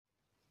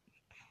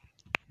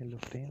Hello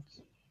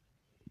friends,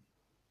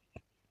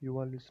 you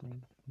are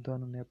listening the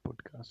Ananya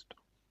podcast.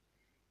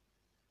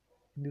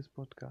 In this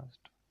podcast,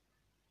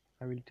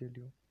 I will tell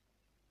you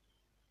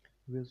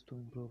ways to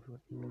improve your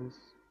English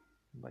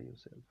by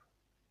yourself.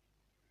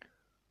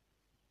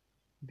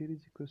 There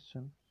is a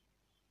question: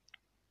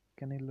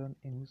 can I learn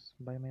English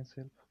by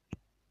myself?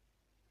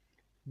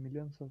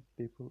 Millions of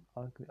people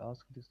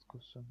ask this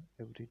question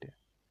every day.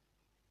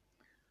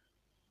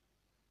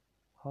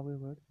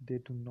 However, they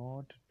do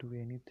not do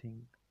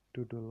anything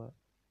to learn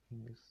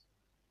English.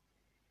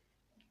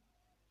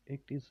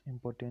 It is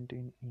important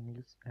in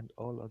English and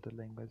all other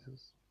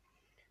languages.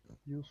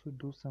 You should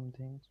do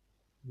something,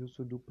 you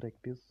should do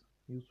practice,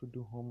 you should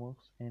do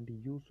homeworks, and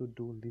you should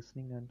do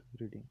listening and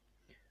reading.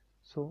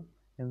 So,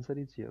 answer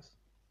is yes.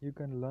 You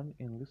can learn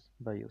English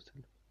by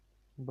yourself,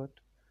 but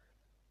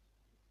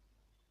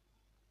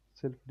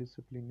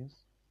self-discipline is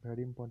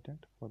very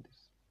important for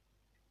this.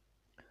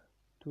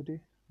 Today,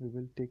 we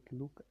will take a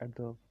look at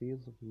the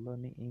ways of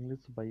learning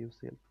English by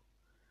yourself.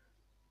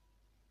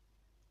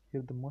 Here,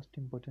 are the most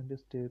important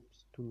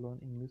steps to learn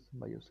English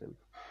by yourself.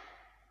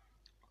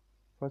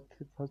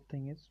 First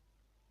thing is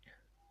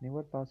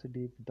never pass a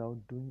day without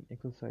doing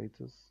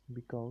exercises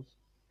because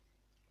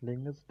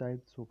language dies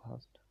so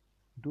fast.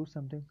 Do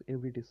something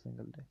every day,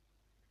 single day.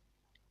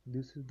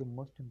 This is the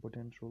most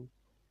important rule.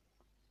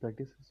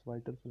 Practice is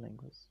vital for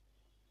language.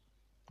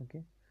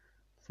 Okay.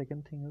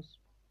 Second thing is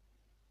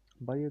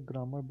buy a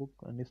grammar book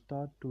and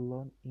start to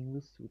learn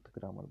English with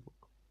grammar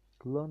book.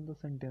 Learn the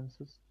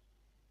sentences,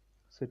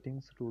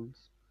 settings,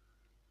 rules,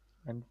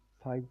 and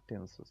five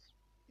tenses,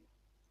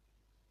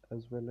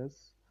 as well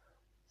as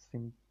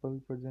simple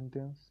present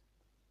tense,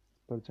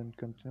 present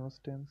continuous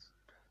tense,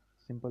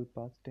 simple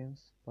past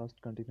tense, past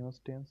continuous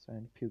tense,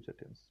 and future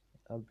tense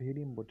are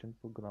very important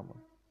for grammar.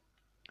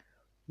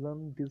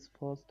 Learn this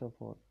first of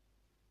all.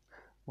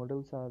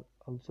 Models are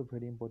also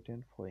very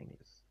important for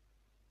English.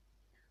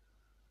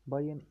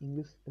 Buy an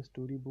English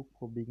storybook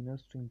for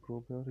beginners to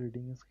improve your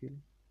reading skill.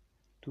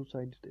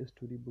 Two-sided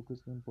storybook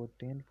is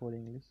important for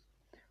English.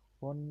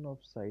 One of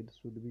side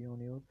should be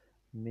on your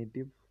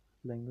native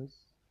language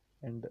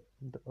and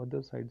the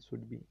other side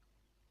should be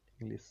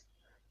English.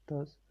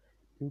 Thus,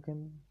 you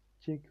can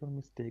check your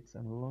mistakes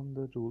and learn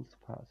the rules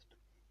fast.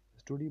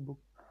 Storybook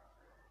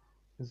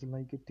is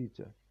like a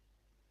teacher.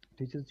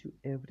 Teaches you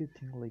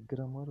everything like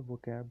grammar,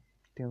 vocab,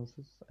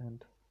 tenses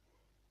and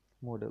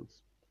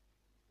models.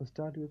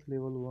 Start with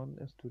level 1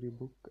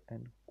 storybook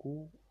and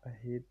go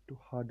ahead to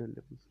harder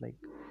levels like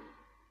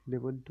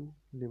level 2,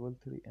 level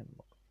 3 and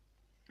more.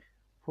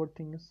 Fourth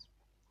thing is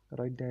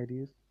write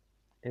diaries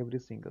every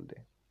single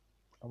day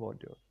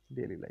about your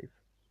daily life.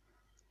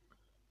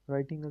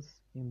 Writing is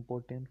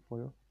important for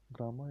your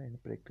grammar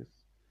and practice.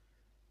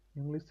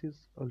 English is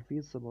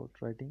always about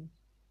writing,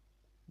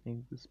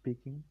 English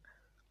speaking,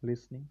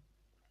 listening,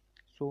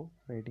 so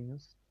writing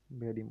is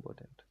very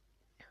important.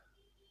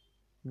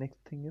 Next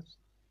thing is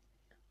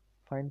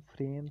find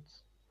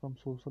friends from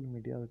social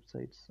media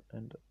websites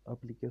and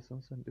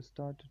applications and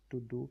start to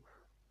do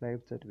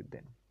live chat with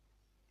them.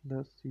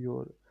 Thus,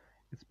 your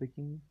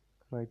speaking,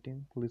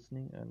 writing,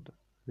 listening, and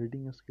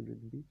reading skill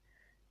will be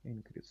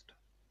increased.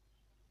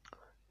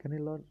 Can I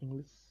learn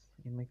English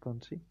in my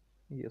country?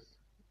 Yes,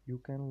 you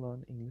can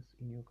learn English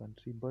in your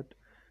country, but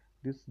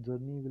this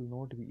journey will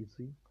not be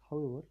easy.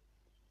 However,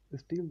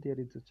 still there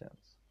is a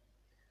chance.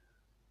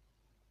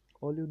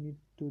 All you need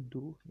to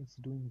do is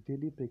doing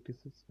daily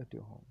practices at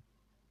your home.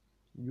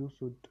 You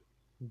should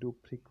do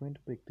frequent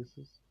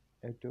practices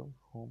at your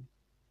home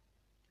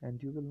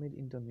and you will need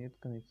internet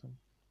connection.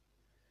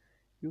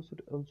 You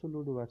should also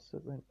load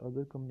WhatsApp and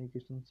other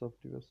communication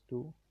softwares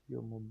to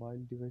your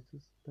mobile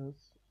devices. Thus,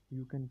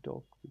 you can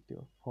talk with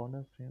your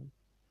foreigner friends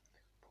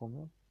from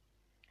your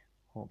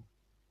home.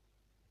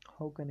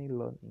 How can I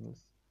learn English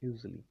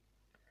easily?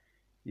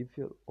 If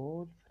your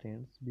all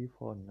friends be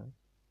foreigner,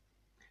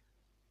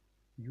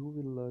 you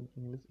will learn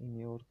English in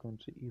your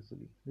country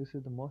easily. This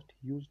is the most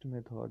used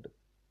method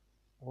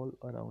all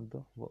around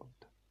the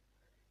world.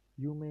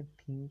 You may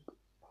think,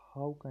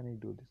 how can I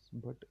do this?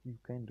 But you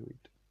can do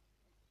it.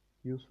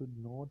 You should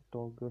not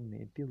talk your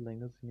native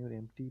language in your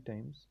empty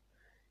times.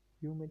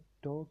 You may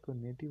talk your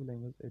native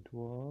language at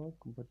work,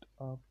 but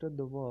after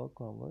the work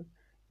hour,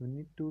 you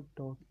need to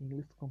talk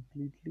English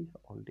completely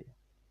all day.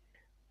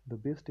 The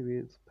best way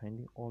is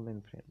finding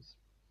online friends.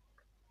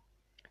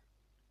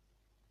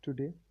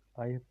 Today,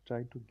 I have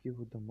tried to give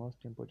you the most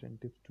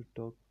important tips to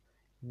talk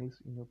English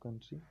in your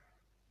country.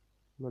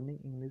 Learning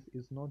English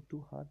is not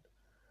too hard.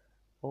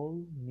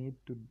 All need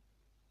to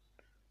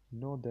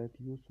know that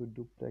you should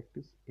do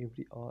practice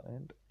every hour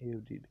and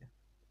every day.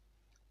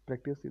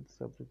 Practice is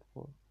separate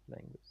for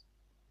language.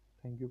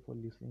 Thank you for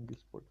listening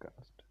this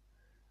podcast.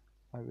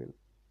 I will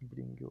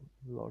bring you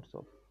lots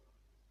of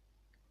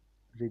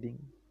reading,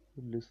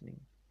 listening,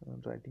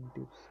 and writing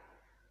tips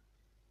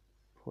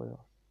for your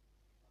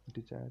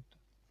desired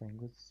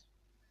language.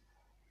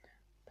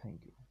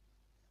 Thank you.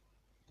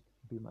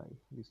 Be my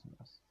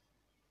listeners.